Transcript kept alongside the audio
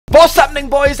What's happening,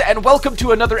 boys, and welcome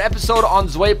to another episode on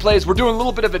ZwePlays. We're doing a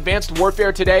little bit of Advanced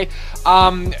Warfare today.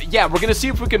 Yeah, we're gonna see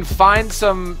if we can find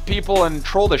some people and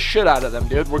troll the shit out of them,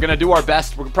 dude. We're gonna do our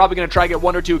best. We're probably gonna try to get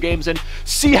 1 or 2 games in,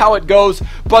 see how it goes.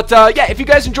 But yeah, if you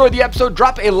guys enjoyed the episode,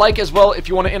 drop a like as well. If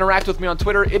you want to interact with me on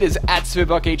Twitter, it is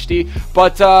 @ZweBuckHD.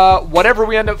 But whatever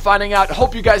we end up finding out,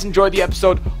 hope you guys enjoyed the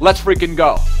episode. Let's freaking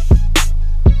go.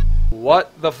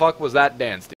 What the fuck was that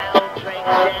dance, dude?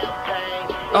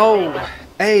 Oh.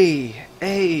 Hey,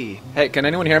 can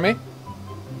anyone hear me?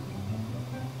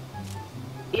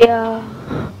 Yeah.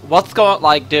 What's going,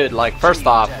 like, dude, like, first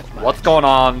off, what's going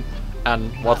on,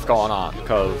 and what's going on,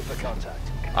 because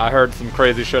I heard some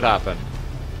crazy shit happen.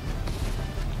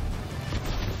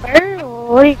 Where?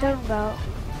 What are you talking about?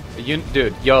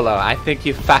 Dude, YOLO, I think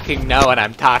you fucking know what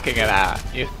I'm talking about.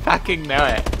 You fucking know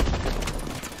it.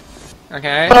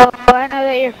 Okay? Well, I know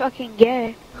that you're fucking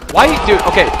gay. Why, dude,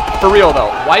 okay, for real though,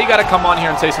 why you gotta come on here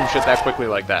and say some shit that quickly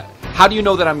like that? How do you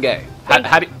know that I'm gay?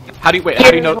 How do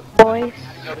you know? Voice.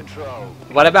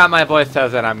 What about my voice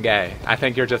says that I'm gay? I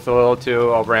think you're just a little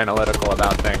too over analytical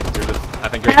about things. I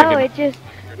think you're No, thinking...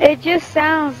 it just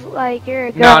sounds like you're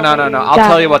a girl. No. I'll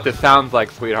tell you what this sounds like,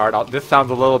 sweetheart. This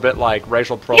sounds a little bit like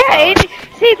racial profiling.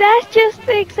 Yeah, see, that's just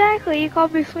exactly. You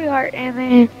called me sweetheart, and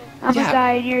then I'm a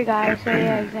guy and you're a guy, so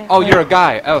yeah, exactly. Oh, you're a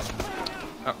guy. Oh.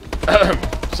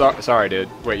 Sorry, dude.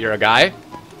 Wait, you're a guy?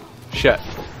 Shit.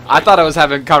 I thought I was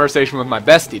having a conversation with my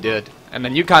bestie, dude. And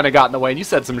then you kind of got in the way and you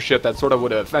said some shit that sort of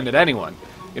would have offended anyone.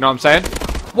 You know what I'm saying?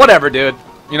 Whatever, dude.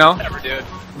 You know? Whatever, dude.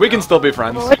 We can still be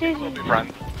friends. Well, what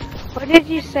did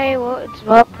you say? Well, it's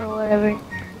up or whatever.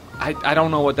 I don't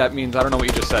know what that means. I don't know what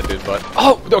you just said, dude, but...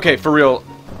 Oh, okay, for real.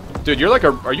 Dude, you're like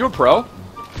a... Are you a pro?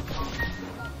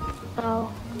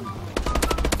 No.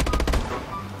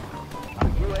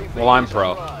 Well, I'm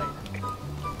pro.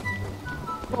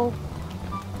 Well,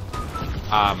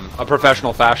 A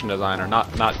professional fashion designer, not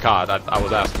COD. I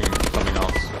was asking something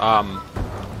else.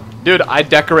 Dude, I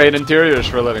decorate interiors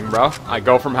for a living, bro. I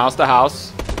go from house to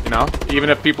house, you know? Even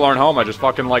if people aren't home, I just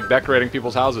fucking like decorating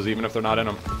people's houses, even if they're not in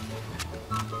them.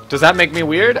 Does that make me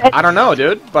weird? I don't know,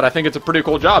 dude, but I think it's a pretty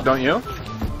cool job, don't you?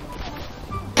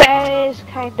 that is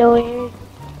kind of weird.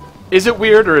 Is it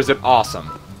weird or is it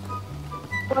awesome?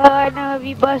 Well, I know if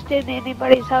you bust into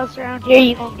anybody's house around here,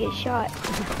 you gonna get shot.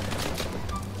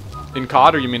 In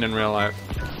COD or you mean in real life?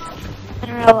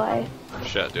 In real life.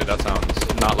 Shit, dude, that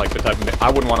sounds not like the type of... I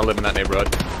wouldn't want to live in that neighborhood.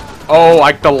 Oh,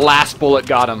 like the last bullet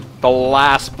got him. The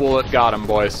last bullet got him,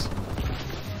 boys.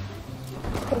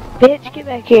 Bitch, get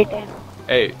back here, Dan.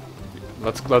 Hey,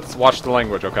 let's watch the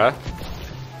language, okay?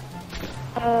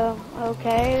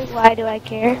 Okay. Why do I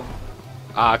care?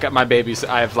 I got my babies.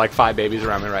 I have like 5 babies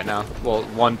around me right now. Well,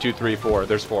 1, 2, 3, 4.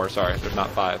 There's 4. Sorry, there's not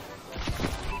 5.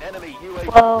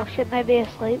 Well, shouldn't I be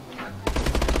asleep?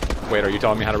 Wait, are you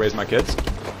telling me how to raise my kids?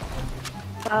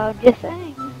 Just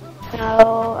saying.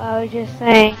 No, I was just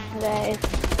saying that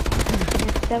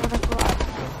it's 7 o'clock.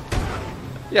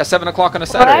 Yeah, 7 o'clock on a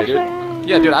Saturday, Well, dude.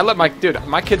 Yeah, dude, I let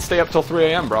my kids stay up till 3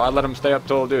 a.m., bro. I let them stay up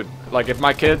till, dude. Like if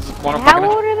my kids want to. How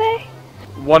old are they?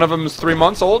 One of them's 3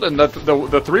 months old, and the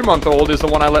 3-month-old is the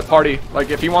one I let party.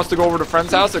 Like if he wants to go over to a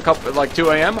friend's house at like 2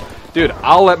 a.m., dude,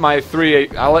 I'll let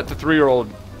the 3-year-old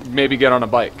maybe get on a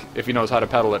bike if he knows how to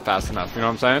pedal it fast enough. You know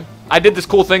what I'm saying? I did this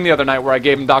cool thing the other night where I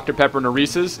gave him Dr. Pepper and a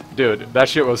Reese's. Dude, that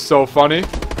shit was so funny.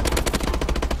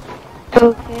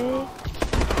 Okay.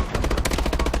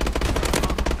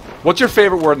 What's your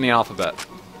favorite word in the alphabet?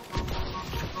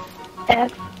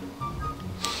 F.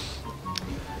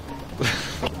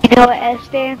 You know what S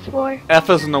stands for? F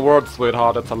isn't a word,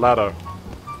 sweetheart. It's a letter.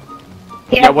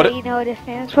 Yeah, what but you know what it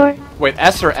stands for? Wait,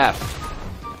 S or F?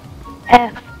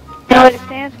 F. You know what it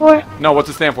stands for? No, what's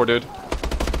it stand for, dude?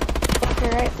 That's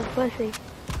right for pussy.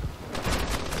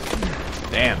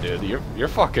 Damn, dude, you're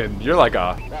like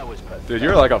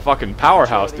a fucking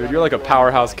powerhouse, dude. You're like a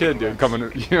powerhouse kid, dude.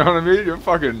 Coming, you know what I mean? You're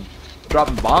fucking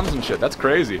dropping bombs and shit. That's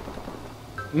crazy.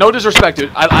 No disrespect,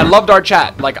 dude. I loved our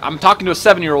chat. Like, I'm talking to a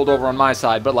 7-year-old over on my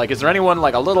side, but like, is there anyone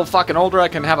like a little fucking older I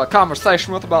can have a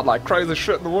conversation with about like crazy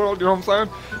shit in the world? You know what I'm saying?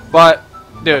 But,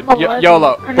 dude,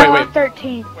 YOLO. No, Wait. I'm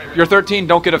 13. You're 13.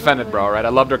 Don't get offended, bro. Right? I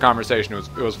loved our conversation.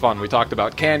 It was fun. We talked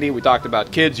about candy. We talked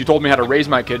about kids. You told me how to raise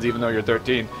my kids, even though you're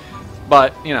 13.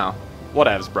 But you know,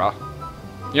 whatevs, bro.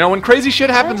 You know, when crazy shit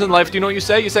happens in life, do you know what you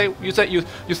say?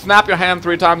 You snap your hand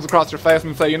 3 times across your face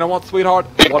and say, you know what, sweetheart?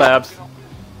 Whatevs.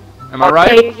 Am I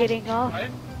right? Okay, you're getting off.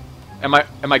 Am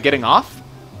I getting off?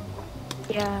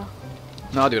 Yeah.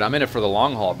 No, dude, I'm in it for the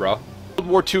long haul, bro. World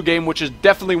War II game, which is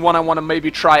definitely one I want to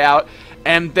maybe try out.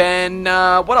 And then,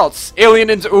 what else?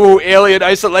 Ooh, Alien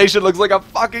Isolation looks like a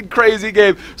fucking crazy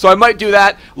game. So I might do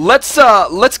that. Let's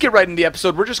get right into the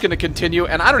episode. We're just going to continue,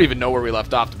 and I don't even know where we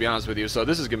left off, to be honest with you, so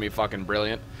this is going to be fucking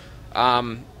brilliant.